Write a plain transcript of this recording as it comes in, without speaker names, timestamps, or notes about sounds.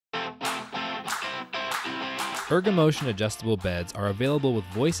ErgoMotion adjustable beds are available with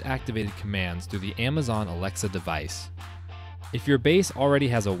voice-activated commands through the Amazon Alexa device. If your base already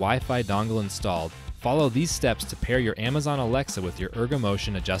has a Wi-Fi dongle installed, follow these steps to pair your Amazon Alexa with your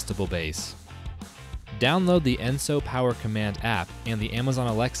ErgoMotion adjustable base. Download the Enso Power Command app and the Amazon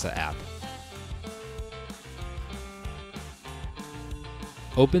Alexa app.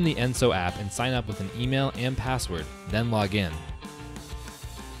 Open the Enso app and sign up with an email and password, then log in.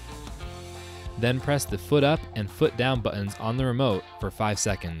 Then press the foot up and foot down buttons on the remote for 5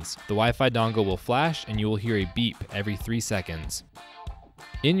 seconds. The Wi-Fi dongle will flash and you will hear a beep every 3 seconds.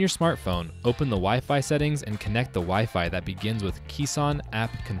 In your smartphone, open the Wi-Fi settings and connect the Wi-Fi that begins with Keyson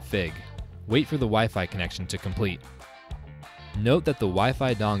app config. Wait for the Wi-Fi connection to complete. Note that the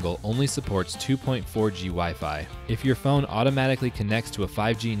Wi-Fi dongle only supports 2.4G Wi-Fi. If your phone automatically connects to a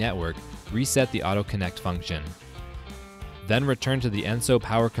 5G network, reset the Auto Connect function. Then return to the Enso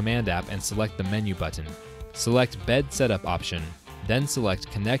Power Command app and select the menu button. Select Bed Setup option, then select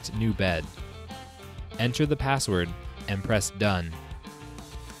Connect New Bed. Enter the password and press Done.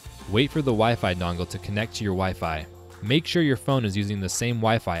 Wait for the Wi-Fi dongle to connect to your Wi-Fi. Make sure your phone is using the same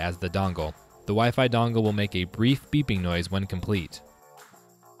Wi-Fi as the dongle. The Wi-Fi dongle will make a brief beeping noise when complete.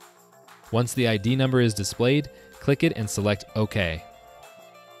 Once the ID number is displayed, click it and select OK.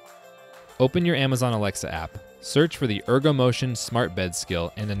 Open your Amazon Alexa app. Search for the ErgoMotion Smart Bed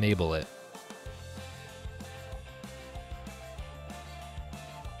skill and enable it.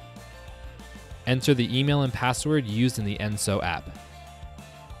 Enter the email and password used in the Enso app.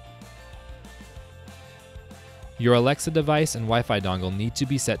 Your Alexa device and Wi-Fi dongle need to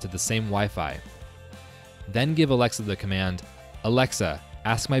be set to the same Wi-Fi. Then give Alexa the command, "Alexa,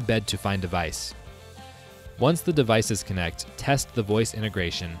 ask my bed to find device." Once the devices connect, test the voice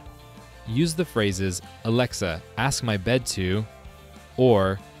integration. Use the phrases, "Alexa, ask my bed to,"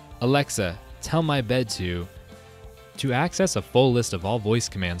 or "Alexa, tell my bed to." To access a full list of all voice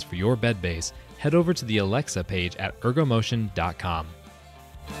commands for your bed base, head over to the Alexa page at ergomotion.com.